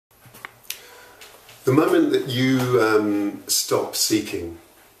The moment that you stop seeking,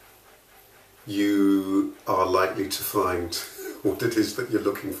 you are likely to find what it is that you're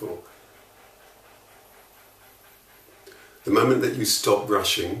looking for. The moment that you stop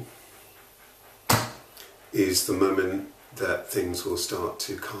rushing is the moment that things will start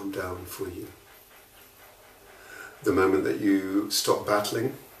to calm down for you. The moment that you stop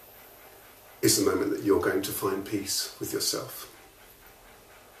battling is the moment that you're going to find peace with yourself.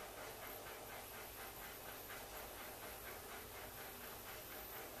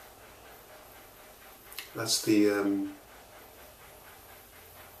 That's the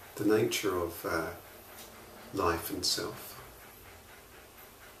nature of life and self.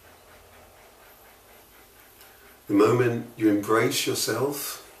 The moment you embrace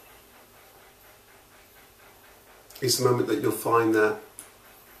yourself is the moment that you'll find that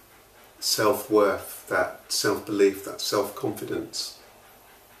self-worth, that self-belief, that self-confidence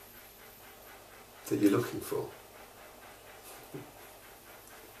that you're looking for.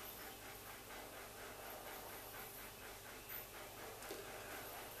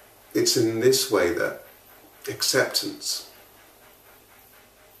 It's in this way that acceptance,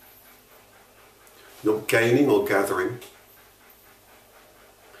 not gaining or gathering,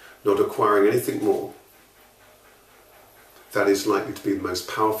 not acquiring anything more, that is likely to be the most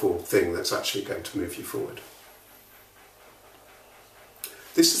powerful thing that's actually going to move you forward.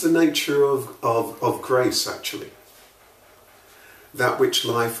 This is the nature of grace, actually. That which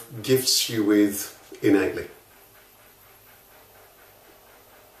life gifts you with innately.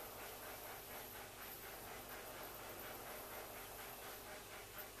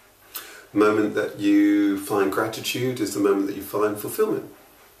 The moment that you find gratitude is the moment that you find fulfillment.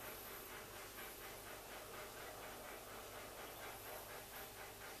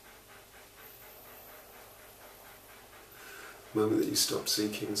 The moment that you stop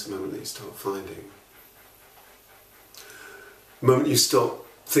seeking is the moment that you start finding. The moment you stop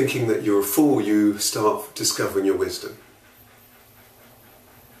thinking that you're a fool, you start discovering your wisdom.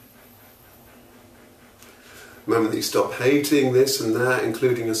 The moment that you stop hating this and that,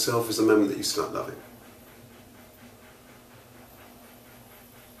 including yourself, is the moment that you start loving.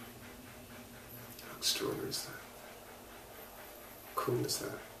 How extraordinary is that? How cool is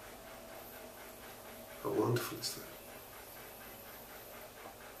that? How wonderful is that?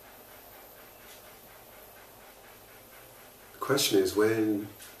 The question is, when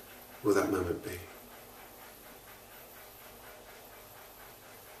will that moment be?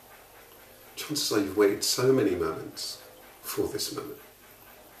 Chances are you've waited so many moments for this moment.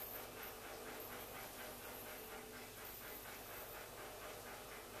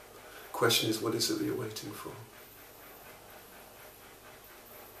 The question is, what is it that you're waiting for?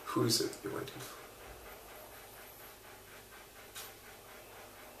 Who is it that you're waiting for?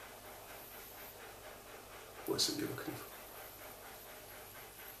 What is it you're looking for?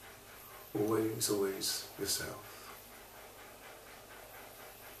 Always, always yourself.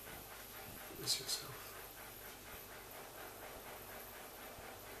 It's yourself.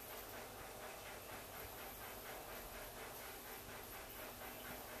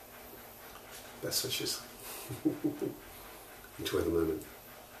 Best wishes. Enjoy the moment.